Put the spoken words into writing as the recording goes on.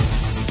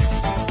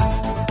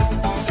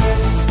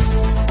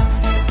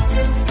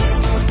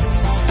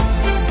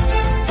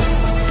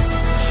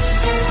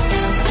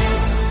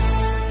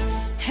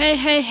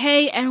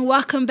Hey, and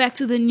welcome back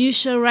to the new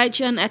show right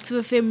here on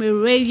Active FM, where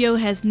radio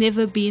has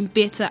never been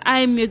better. I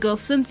am your girl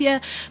Cynthia,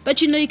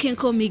 but you can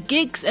call me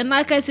Gigs. And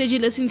like I said,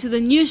 you're listening to the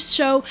news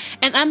show,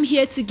 and I'm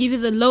here to give you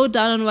the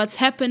lowdown on what's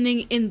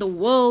happening in the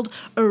world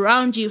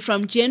around you,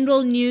 from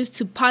general news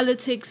to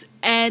politics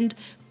and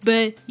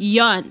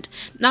beyond.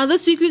 Now,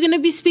 this week we're going to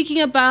be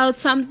speaking about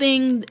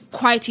something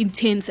quite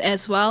intense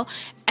as well.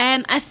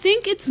 And I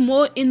think it's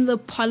more in the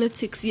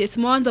politics. It's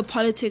more on the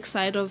politics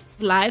side of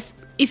life.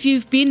 If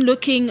you've been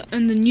looking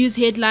on the news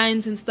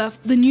headlines and stuff,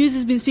 the news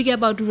has been speaking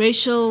about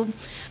racial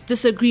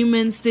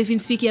disagreements. They've been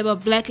speaking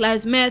about Black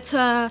Lives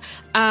Matter,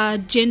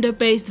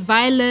 gender-based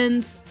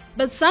violence.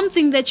 But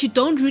something that you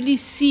don't really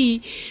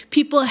see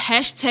people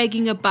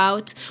hashtagging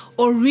about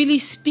or really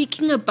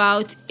speaking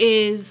about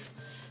is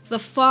the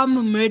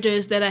farm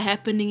murders that are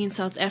happening in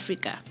South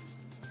Africa.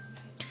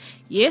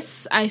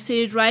 Yes, I said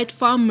it right,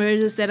 farm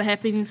murders that are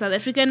happening in South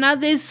Africa. Now,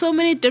 there's so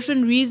many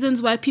different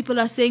reasons why people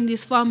are saying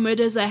these farm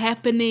murders are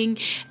happening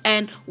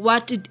and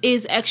what it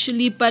is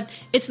actually, but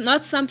it's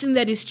not something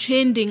that is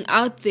trending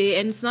out there,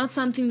 and it's not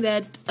something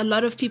that a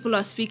lot of people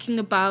are speaking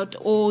about,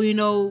 or,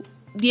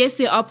 yes,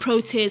 there are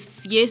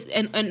protests, yes,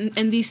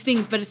 and these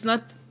things, but it's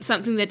not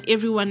something that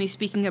everyone is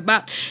speaking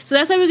about. So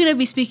that's what we're going to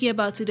be speaking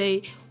about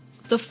today.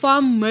 The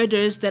farm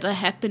murders that are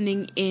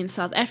happening in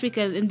South Africa,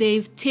 and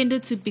they've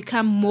tended to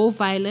become more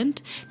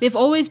violent. They've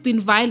always been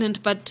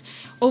violent, but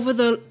over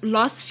the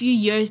last few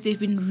years, they've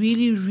been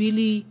really,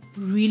 really,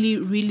 really,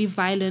 really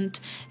violent.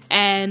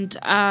 And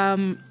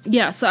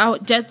so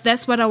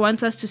that's what I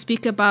want us to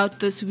speak about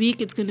this week.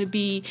 It's going to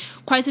be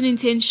quite an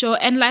intense show.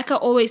 And like I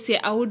always say,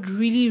 I would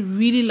really,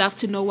 really love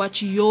to know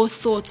what your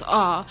thoughts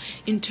are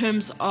in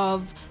terms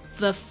of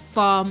the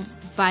farm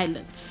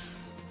violence.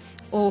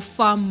 Or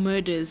farm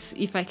murders,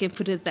 if I can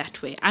put it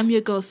that way. I'm your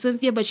girl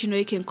Cynthia, but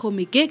you can call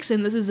me Gigs,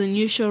 and this is the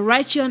new show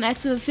right here on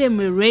Active FM,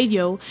 where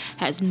radio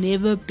has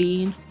never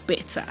been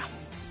better.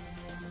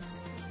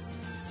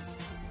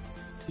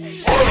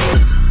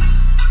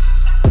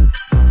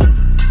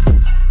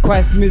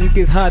 Quiet music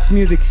is hot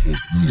music.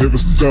 Never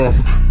stop.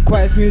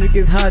 Quiet music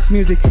is hot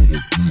music.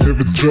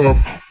 Never drop.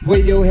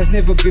 Radio has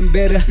never been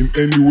better. In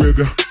any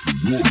weather.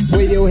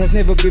 Radio has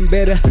never been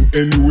better. In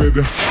any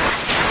weather.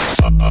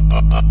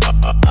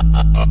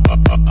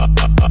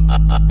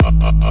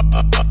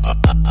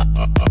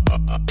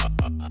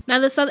 Now,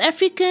 the South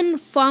African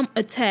farm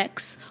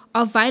attacks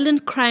are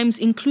violent crimes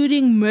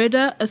including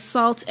murder,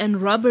 assault,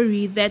 and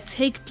robbery that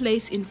take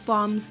place in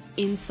farms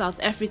in South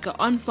Africa,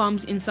 on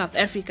farms in South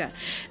Africa.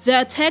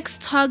 The attacks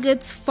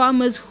target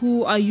farmers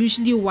who are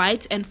usually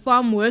white and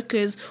farm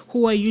workers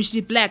who are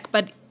usually black,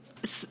 but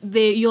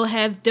you'll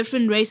have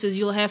different races.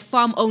 You'll have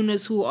farm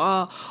owners who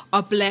are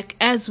black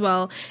as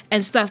well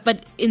and stuff.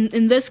 But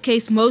in this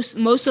case,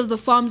 most of the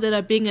farms that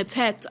are being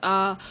attacked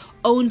are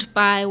owned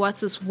by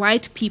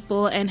white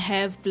people and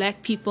have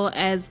black people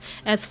as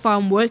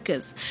farm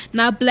workers.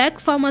 Now, black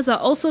farmers are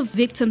also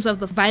victims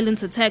of the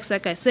violent attacks.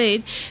 Like I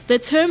said, the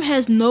term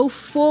has no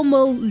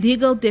formal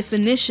legal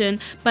definition,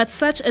 but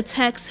such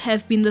attacks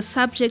have been the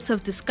subject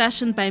of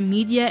discussion by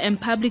media and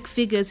public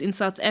figures in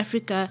South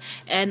Africa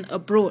and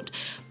abroad.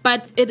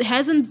 But it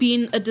hasn't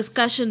been a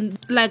discussion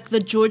like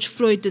the George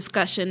Floyd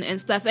discussion and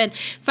stuff. And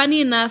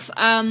funny enough,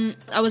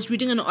 I was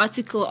reading an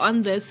article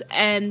on this,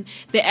 and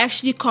they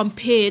actually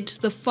compared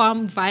the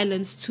farm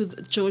violence to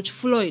George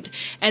Floyd.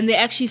 And they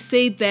actually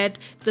say that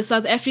the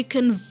South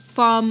African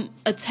farm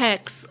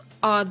attacks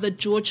are the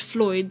George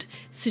Floyd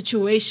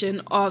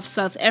situation of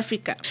South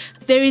Africa.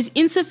 There is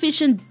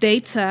insufficient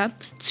data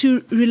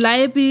to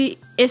reliably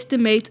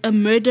estimate a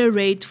murder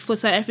rate for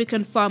South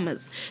African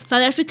farmers.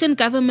 South African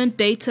government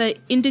data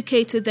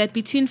indicated that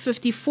between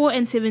 54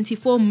 and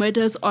 74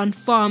 murders on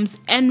farms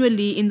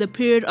annually in the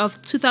period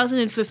of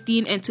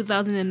 2015 and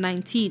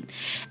 2019,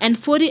 and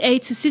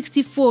 48 to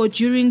 64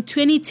 during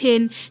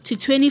 2010 to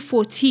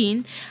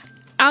 2014,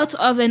 out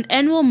of an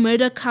annual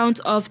murder count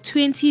of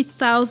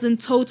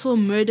 20,000 total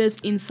murders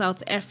in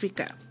South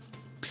Africa.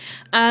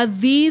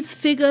 These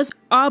figures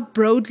are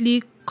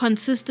broadly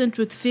consistent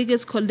with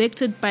figures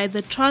collected by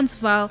the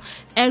Transvaal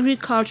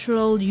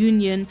Agricultural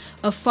Union,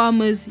 a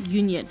farmers'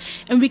 union.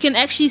 And we can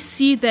actually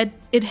see that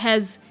it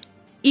has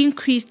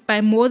increased by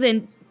more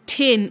than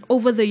 10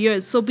 over the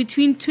years. So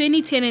between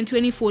 2010 and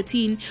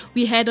 2014,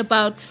 we had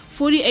about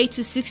 48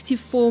 to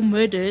 64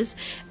 murders.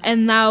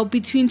 And now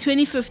between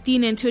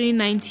 2015 and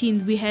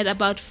 2019, we had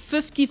about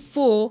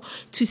 54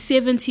 to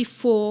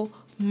 74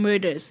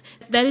 murders.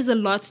 That is a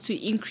lot to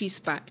increase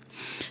by.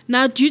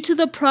 Now, due to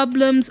the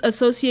problems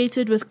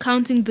associated with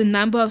counting the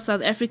number of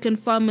South African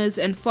farmers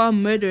and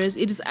farm murderers,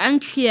 it is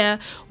unclear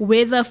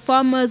whether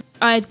farmers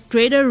are at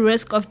greater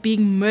risk of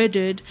being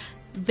murdered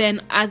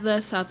than other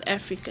South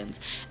Africans.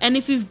 And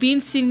if you've been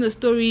seeing the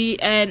story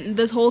and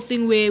this whole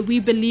thing where we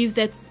believe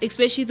that,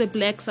 especially the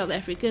black South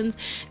Africans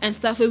and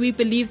stuff, where we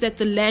believe that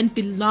the land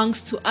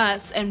belongs to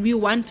us and we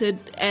wanted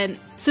and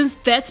since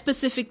that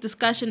specific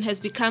discussion has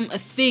become a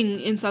thing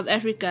in South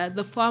Africa,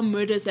 the farm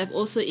murders have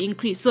also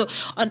increased. So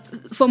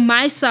for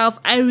myself,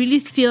 I really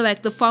feel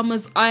like the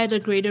farmers are at a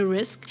greater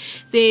risk.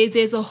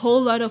 There's a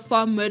whole lot of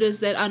farm murders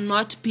that are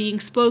not being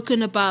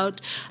spoken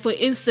about. For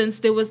instance,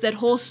 there was that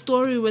whole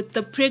story with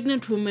the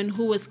pregnant woman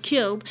who was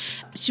killed.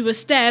 She was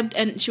stabbed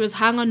and she was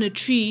hung on a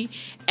tree.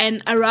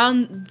 And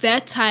around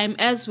that time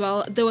as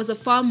well, there was a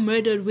farm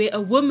murder where a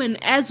woman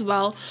as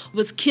well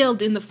was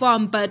killed in the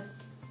farm, but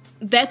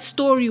that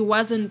story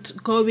wasn't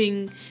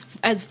going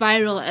as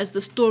viral as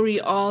the story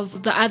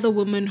of the other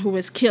woman who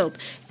was killed.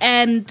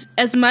 And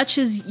as much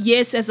as,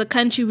 yes, as a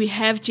country we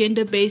have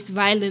gender-based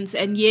violence,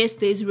 and yes,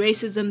 there's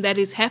racism that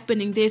is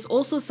happening, there's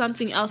also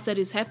something else that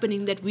is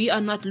happening that we are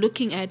not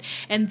looking at,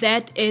 and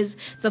that is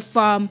the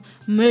farm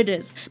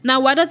murders. Now,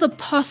 what are the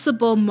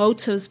possible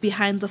motives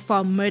behind the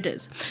farm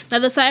murders? Now,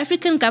 the South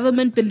African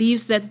government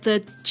believes that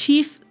the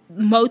chief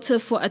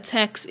motive for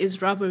attacks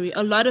is robbery.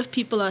 A lot of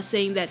people are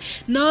saying that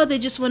no, they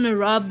just want to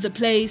rob the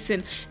place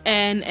and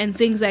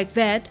things like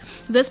that.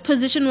 This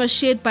position was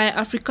shared by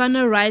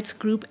Afrikaner rights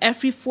group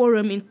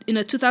AfriForum in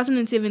a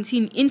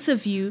 2017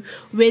 interview,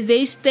 where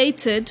they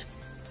stated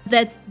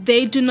that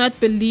they do not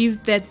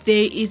believe that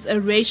there is a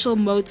racial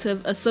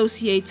motive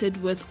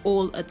associated with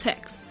all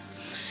attacks.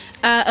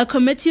 A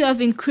committee of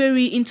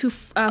inquiry into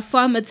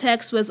farm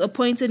attacks was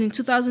appointed in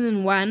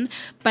 2001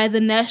 by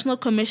the National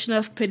Commissioner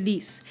of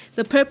Police.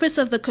 The purpose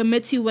of the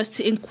committee was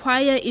to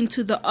inquire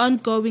into the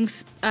ongoing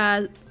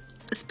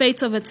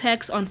spate of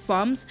attacks on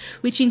farms,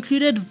 which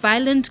included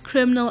violent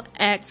criminal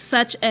acts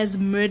such as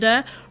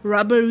murder,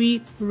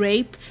 robbery,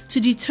 rape,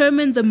 to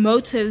determine the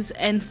motives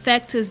and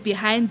factors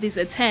behind these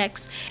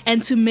attacks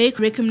and to make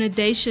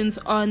recommendations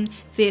on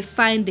their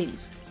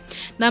findings.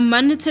 Now,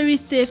 monetary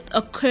theft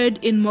occurred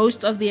in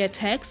most of the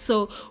attacks.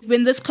 So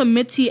when this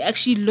committee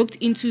actually looked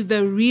into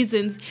the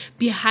reasons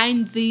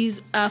behind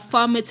these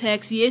farm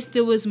attacks, yes,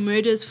 there was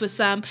murders for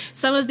some.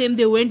 Some of them,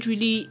 there weren't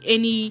really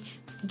any,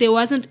 there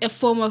wasn't a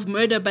form of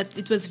murder, but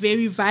it was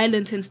very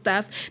violent and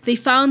stuff. They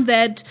found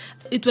that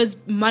it was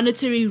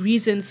monetary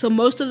reasons. So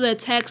most of the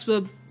attacks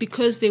were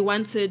because they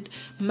wanted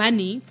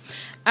money.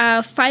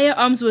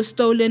 Firearms were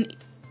stolen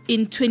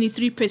in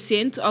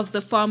 23% of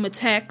the farm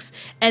attacks,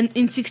 and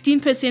in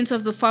 16%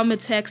 of the farm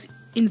attacks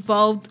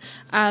involved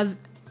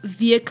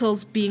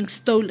vehicles being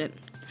stolen.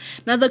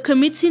 Now, the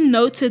committee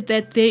noted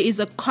that there is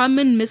a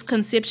common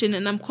misconception,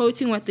 and I'm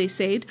quoting what they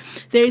said,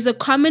 there is a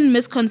common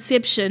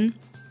misconception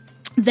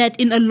that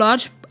in a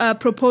large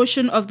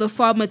proportion of the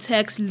farm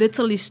attacks,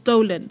 little is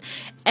stolen,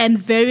 and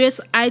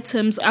various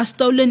items are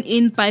stolen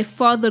in by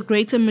far the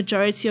greater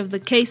majority of the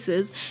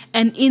cases.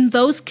 And in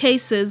those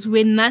cases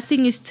where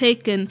nothing is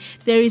taken,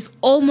 there is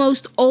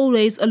almost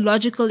always a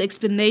logical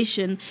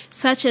explanation,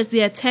 such as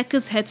the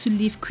attackers had to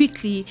leave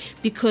quickly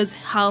because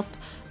help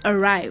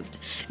arrived.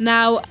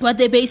 Now, what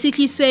they're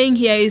basically saying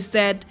here is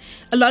that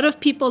a lot of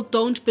people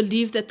don't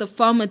believe that the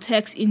farm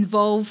attacks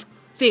involve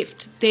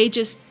theft. They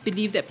just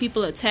believe that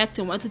people attacked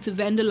and wanted to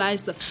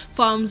vandalize the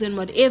farms and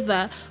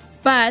whatever.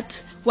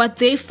 But what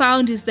they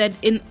found is that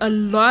in a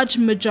large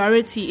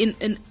majority,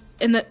 in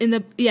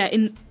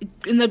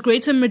the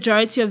greater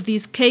majority of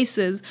these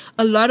cases,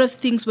 a lot of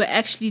things were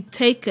actually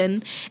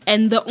taken,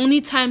 and the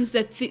only times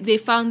that they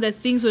found that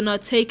things were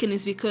not taken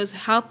is because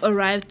help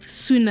arrived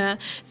sooner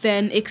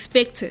than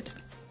expected.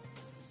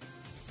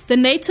 The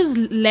Natives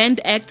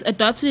Land Act,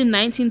 adopted in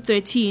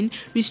 1913,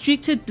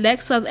 restricted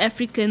black South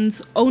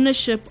Africans'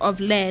 ownership of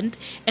land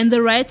and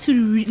the right to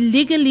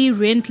legally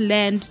rent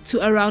land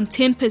to around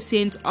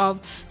 10%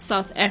 of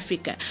South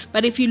Africa.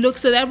 But if you look,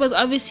 so that was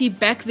obviously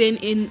back then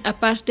in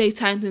apartheid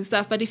times and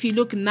stuff, but if you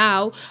look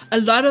now,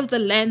 a lot of the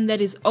land that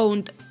is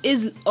owned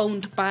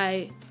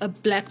by a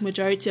black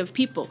majority of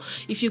people.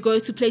 If you go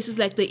to places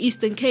like the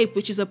Eastern Cape,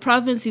 which is a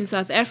province in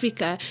South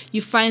Africa,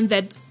 you find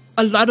that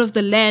a lot of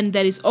the land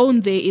that is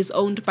owned there is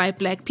owned by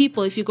black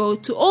people. If you go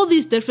to all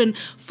these different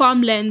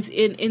farmlands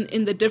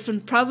in the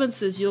different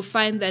provinces, you'll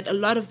find that a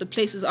lot of the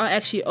places are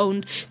actually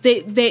owned.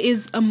 There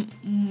is a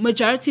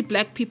majority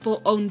black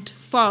people owned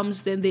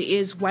farms than there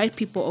is white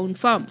people owned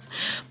farms.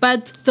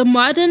 But the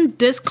modern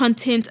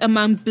discontent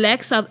among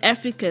black South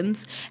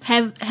Africans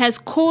has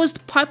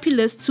caused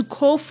populists to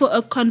call for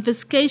a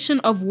confiscation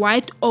of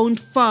white owned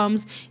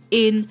farms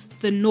in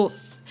the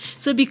north.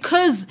 So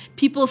because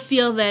people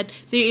feel that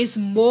there is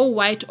more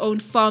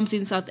white-owned farms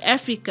in South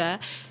Africa,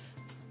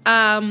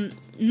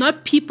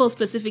 not people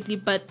specifically,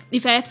 but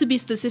if I have to be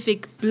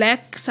specific,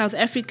 black South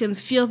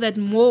Africans feel that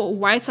more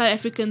white South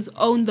Africans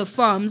own the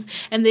farms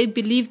and they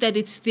believe that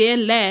it's their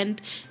land,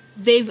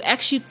 they've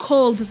actually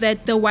called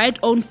that the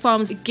white-owned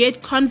farms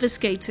get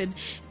confiscated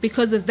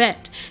because of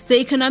that. The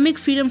Economic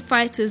Freedom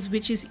Fighters,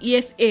 which is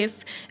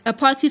EFF, a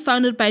party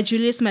founded by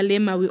Julius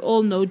Malema, we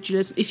all know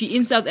Julius. If you're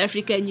in South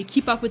Africa and you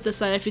keep up with the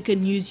South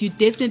African news, you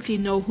definitely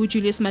know who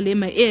Julius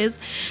Malema is,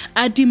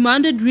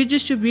 demanded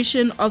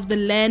redistribution of the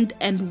land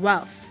and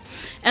wealth.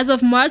 As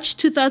of March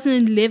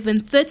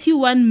 2011,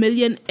 31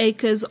 million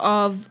acres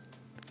of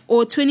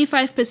or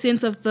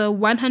 25% of the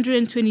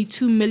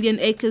 122 million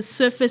acres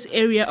surface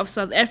area of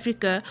South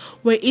Africa,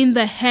 were in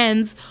the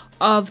hands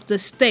of the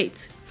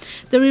state.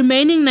 The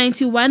remaining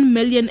 91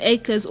 million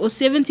acres, or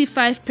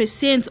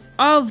 75%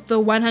 of the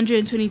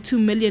 122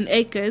 million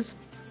acres,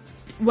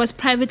 was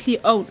privately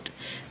owned.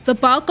 The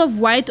bulk of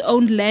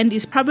white-owned land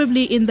is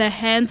probably in the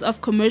hands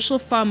of commercial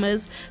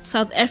farmers,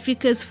 South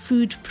Africa's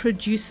food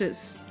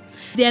producers.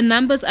 Their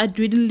numbers are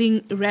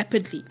dwindling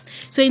rapidly.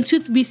 So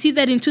we see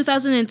that in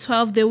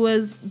 2012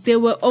 there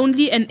were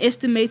only an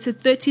estimated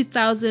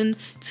 30,000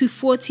 to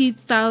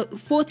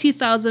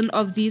 40,000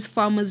 of these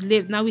farmers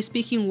lived. Now we're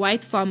speaking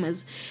white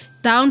farmers,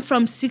 down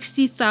from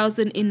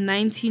 60,000 in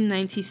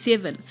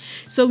 1997.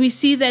 So we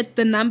see that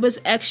the numbers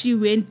actually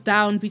went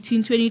down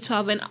between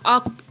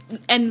 2012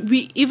 and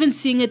we even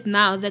seeing it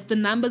now that the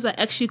numbers are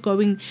actually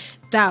going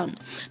down.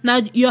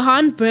 Now,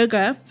 Johan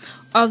Berger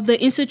of the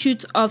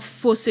Institute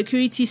for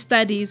Security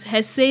Studies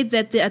has said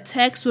that the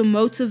attacks were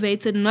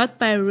motivated not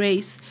by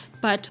race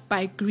but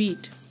by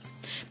greed.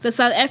 The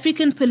South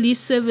African Police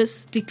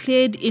Service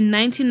declared in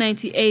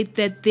 1998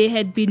 that there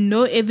had been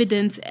no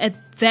evidence at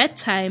that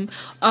time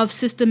of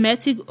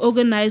systematic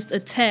organized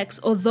attacks,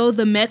 although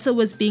the matter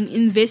was being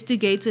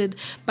investigated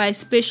by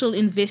special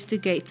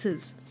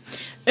investigators.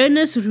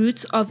 Ernest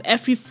Root of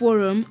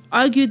AfriForum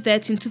argued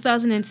that in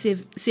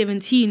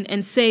 2017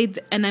 and said,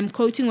 and I'm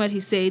quoting what he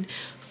said,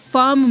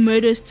 farm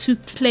murders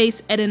took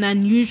place at an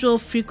unusual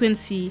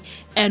frequency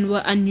and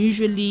were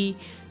unusually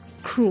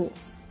cruel.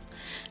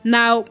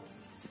 Now,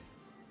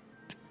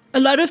 a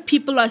lot of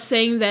people are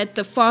saying that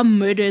the farm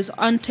murders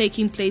aren't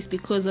taking place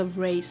because of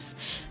race.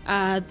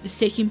 It's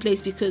taking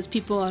place because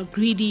people are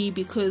greedy,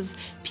 because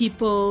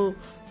people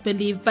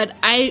believe. But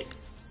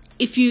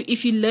if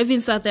you live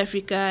in South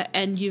Africa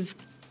and you've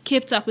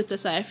kept up with the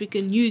South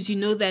African news, you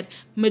know that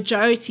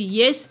majority,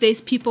 yes,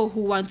 there's people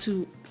who want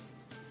to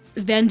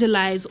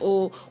vandalize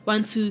or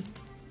want to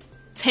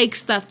take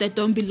stuff that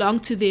don't belong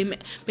to them,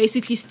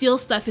 basically steal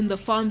stuff in the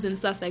farms and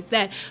stuff like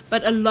that.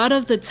 But a lot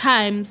of the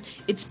times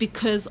it's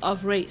because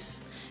of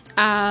race.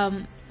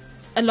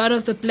 A lot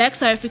of the black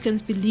South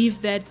Africans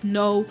believe that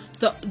no,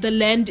 the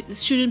land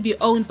shouldn't be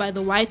owned by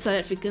the white South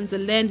Africans. The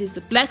land is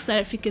the black South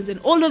Africans and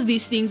all of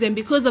these things. And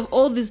because of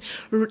all this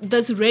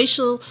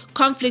racial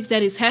conflict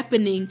that is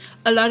happening,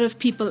 a lot of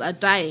people are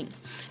dying.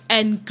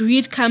 And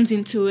greed comes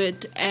into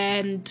it.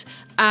 And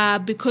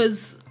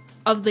because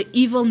of the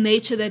evil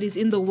nature that is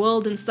in the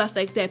world and stuff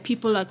like that,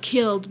 people are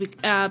killed,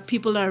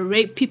 people are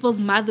raped, people's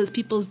mothers,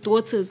 people's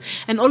daughters,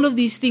 and all of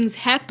these things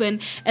happen.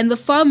 And the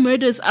farm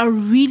murders are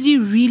really,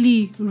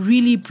 really,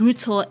 really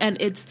brutal, and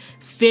it's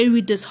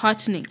very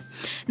disheartening.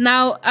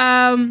 Now,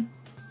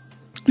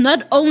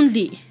 not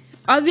only,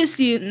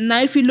 obviously,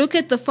 now if we look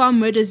at the farm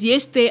murders,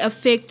 yes, they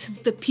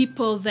affect the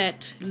people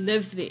that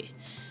live there.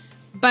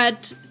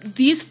 But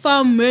these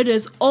farm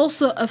murders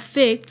also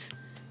affect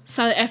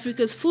South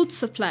Africa's food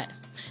supply.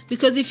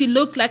 Because if you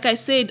look, like I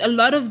said, a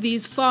lot of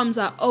these farms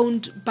are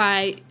owned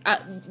by,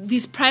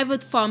 these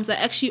private farms are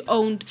actually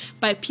owned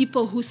by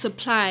people who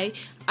supply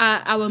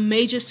our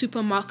major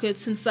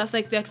supermarkets and stuff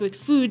like that with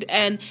food.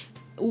 And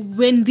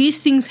when these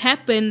things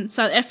happen,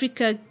 South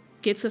Africa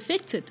gets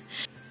affected.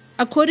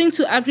 According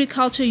to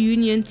Agriculture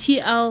Union,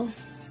 TLSUSA,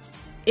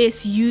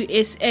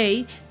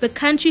 the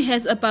country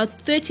has about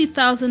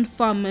 30,000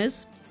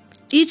 farmers,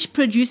 each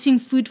producing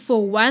food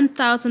for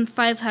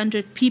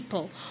 1,500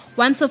 people.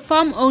 Once a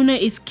farm owner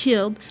is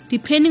killed,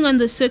 depending on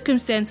the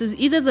circumstances,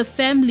 either the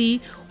family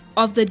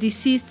of the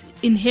deceased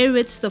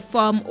inherits the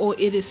farm or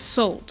it is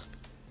sold.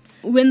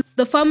 When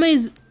the farmer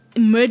is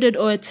murdered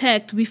or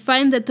attacked, we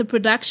find that the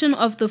production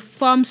of the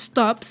farm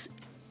stops,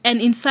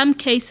 and in some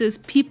cases,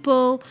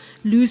 people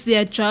lose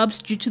their jobs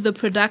due to the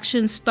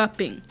production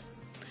stopping.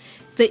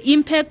 The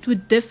impact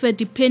would differ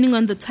depending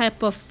on the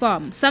type of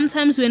farm.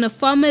 Sometimes when a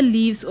farmer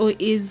leaves or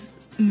is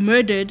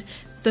murdered,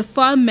 the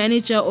farm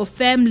manager or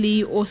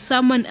family or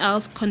someone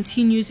else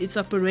continues its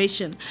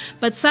operation.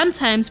 But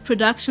sometimes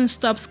production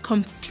stops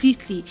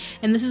completely,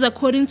 and this is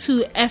according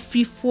to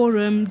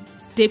AfriForum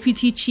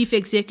Deputy Chief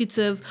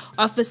Executive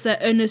Officer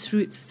Ernest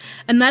Root.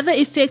 Another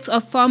effect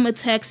of farm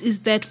attacks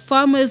is that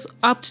farmers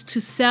opt to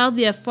sell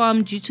their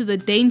farm due to the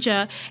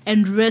danger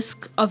and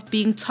risk of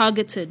being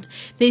targeted.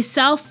 They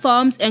sell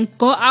farms and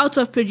go out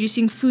of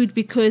producing food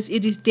because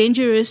it is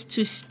dangerous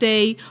to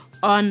stay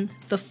on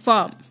the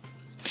farm.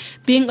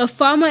 Being a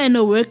farmer and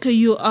a worker,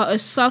 you are a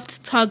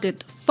soft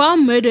target.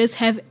 Farm murders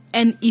have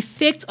an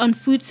effect on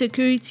food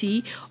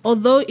security,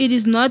 although it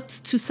is not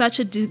to such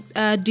a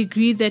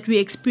degree that we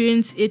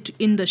experience it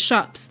in the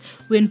shops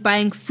when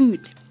buying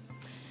food.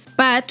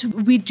 But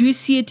we do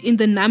see it in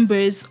the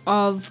numbers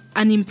of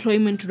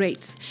unemployment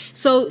rates.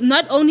 So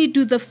not only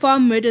do the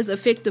farm murders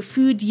affect the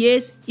food,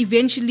 yes,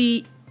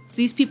 eventually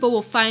these people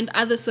will find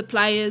other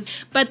suppliers.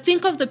 But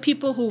think of the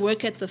people who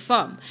work at the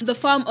farm. The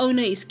farm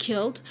owner is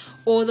killed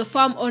or the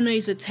farm owner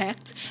is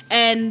attacked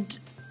and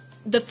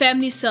the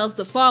family sells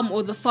the farm,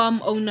 or the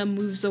farm owner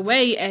moves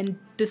away and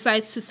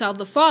decides to sell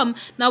the farm.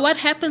 Now what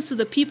happens to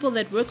the people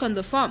that work on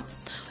the farm?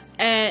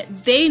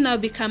 they now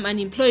become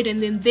unemployed,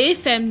 and then their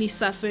family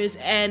suffers,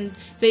 and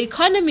the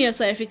economy of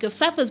South Africa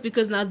suffers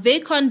because now they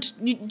can't.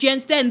 Do you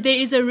understand? There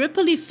is a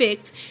ripple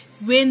effect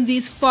when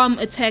these farm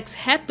attacks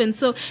happen.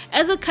 So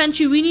as a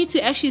country, we need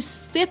to actually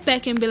step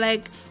back and be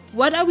like,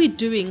 what are we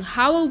doing?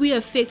 How are we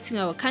affecting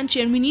our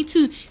country? And we need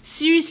to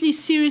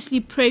seriously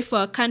pray for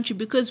our country,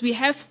 because we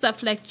have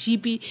stuff like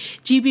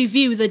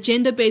GBV with the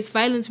gender-based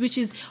violence, which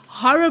is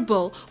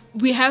horrible.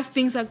 We have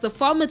things like the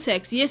farm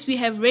attacks. Yes, we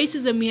have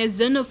racism, we have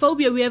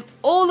xenophobia, we have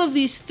all of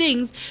these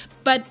things.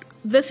 But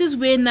this is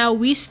where now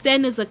we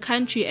stand as a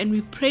country and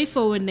we pray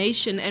for our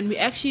nation, and we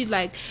actually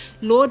like,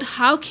 Lord,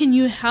 how can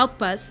you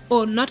help us?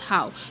 Or not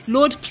how.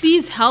 Lord,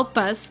 please help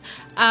us.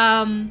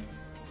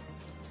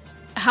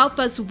 Help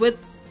us with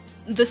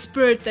the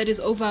spirit that is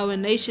over our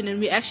nation, and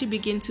we actually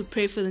begin to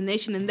pray for the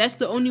nation. And that's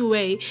the only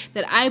way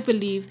that I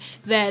believe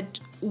that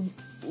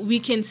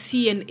we can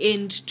see an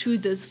end to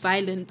this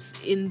violence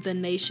in the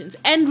nations.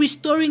 And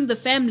restoring the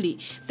family,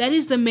 that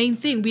is the main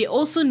thing. We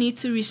also need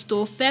to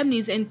restore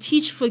families and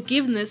teach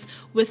forgiveness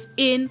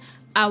within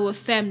our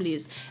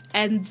families,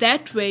 and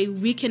that way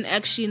we can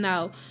actually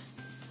now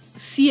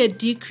see a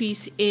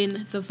decrease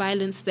in the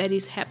violence that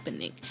is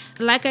happening.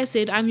 Like I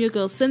said, I'm your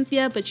girl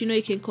Cynthia, but you know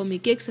you can call me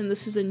Gix, and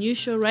this is a new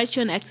show right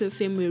here on Active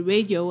FM, where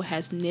radio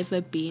has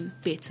never been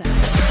better. 9,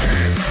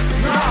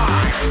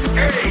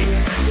 8,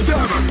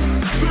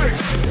 7,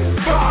 6,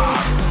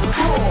 5,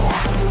 4,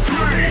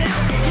 3,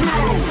 2,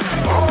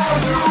 are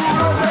you ready?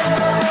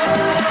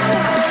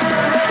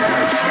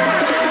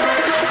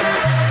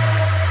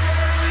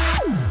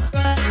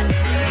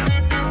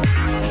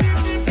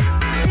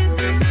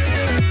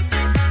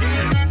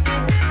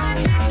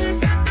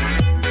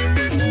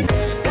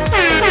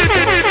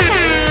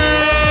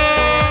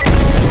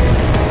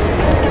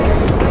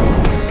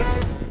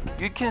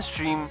 You can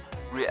stream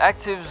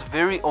Reactive's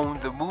very own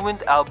The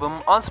Movement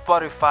album on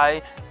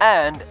Spotify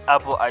and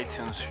Apple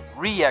iTunes.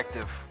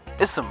 Reactive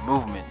is a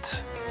movement.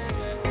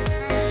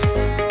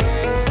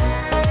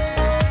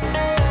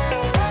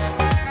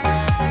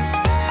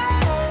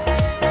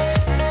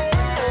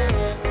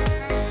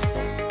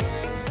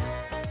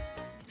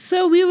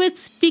 So we were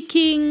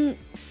speaking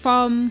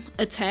farm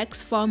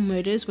attacks, farm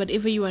murders,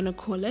 whatever you want to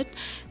call it.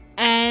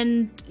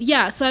 And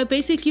yeah, so I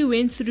basically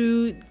went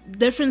through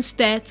different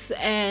stats,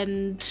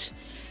 and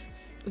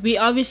we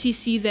obviously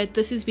see that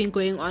this has been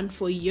going on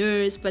for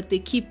years, but they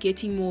keep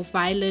getting more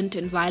violent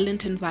and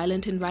violent and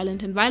violent and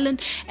violent and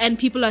violent. And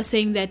people are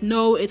saying that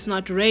no, it's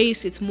not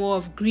race, it's more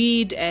of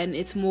greed, and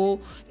it's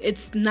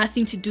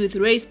nothing to do with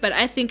race. But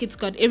I think it's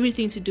got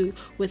everything to do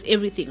with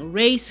everything: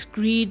 race,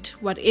 greed,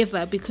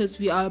 whatever, because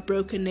we are a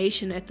broken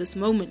nation at this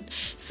moment.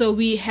 So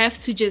we have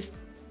to just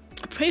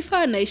pray for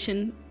our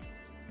nation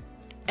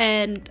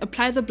and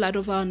apply the blood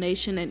of our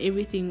nation, and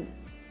everything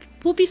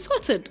will be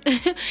sorted.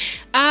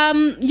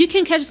 You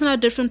can catch us on our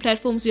different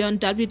platforms. You're on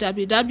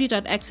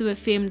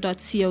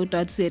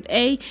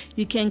www.activefm.co.za.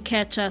 You can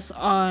catch us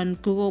on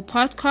Google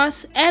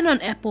Podcasts and on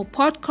Apple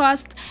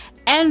Podcasts,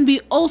 and we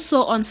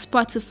also on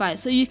Spotify.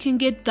 So you can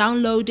get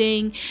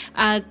downloading,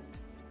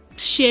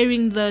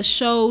 sharing the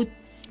show.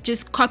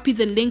 Just copy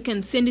the link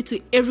and send it to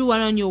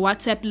everyone on your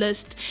WhatsApp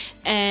list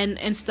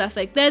and stuff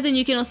like that. Then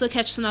you can also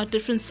catch us on our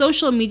different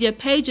social media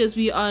pages.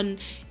 We're on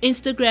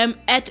Instagram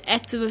at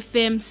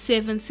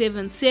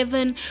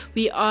ActiveFM777.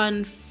 We're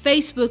on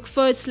Facebook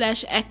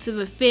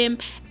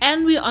 /ActiveFM.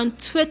 And we're on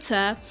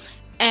Twitter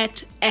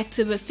at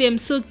ActiveFM.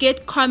 So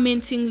get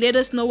commenting. Let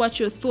us know what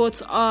your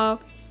thoughts are.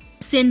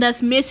 Send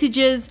us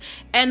messages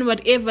and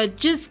whatever.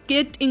 Just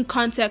get in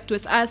contact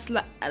with us.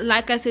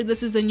 Like I said,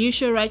 this is a new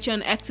show right here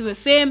on Active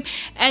FM,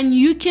 and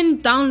you can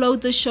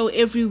download the show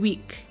every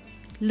week.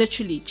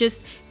 Literally,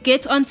 just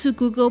get onto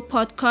Google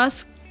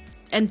Podcasts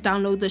and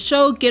download the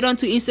show. Get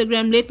onto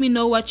Instagram. Let me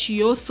know what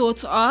your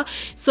thoughts are.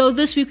 So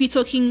this week we're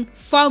talking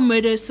farm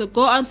murders. So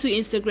go onto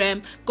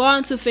Instagram, go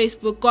onto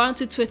Facebook, go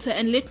onto Twitter,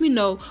 and let me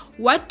know,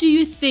 what do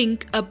you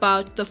think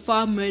about the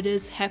farm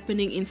murders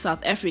happening in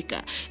South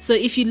Africa? So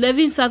if you live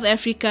in South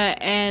Africa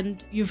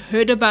and you've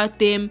heard about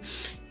them,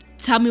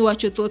 tell me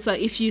what your thoughts are.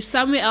 If you're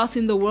somewhere else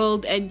in the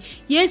world and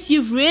yes,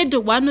 you've read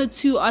 1 or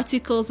 2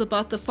 articles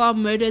about the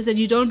farm murders and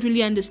you don't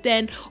really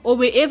understand, or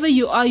wherever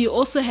you are, you're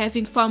also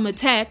having farm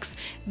attacks,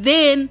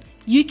 then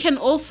you can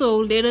also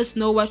let us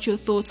know what your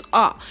thoughts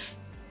are.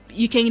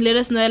 You can let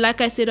us know,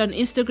 like I said, on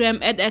Instagram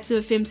at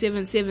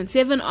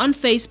ActiveFM777, on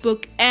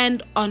Facebook,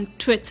 and on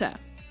Twitter.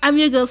 I'm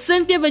your girl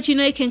Cynthia, but you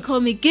know you can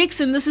call me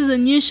Gix, and this is a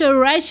new show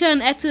right here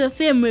on Active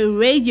FM, where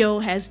radio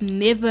has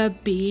never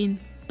been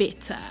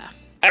better.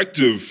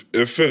 Active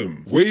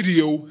FM.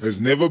 Radio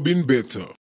has never been better.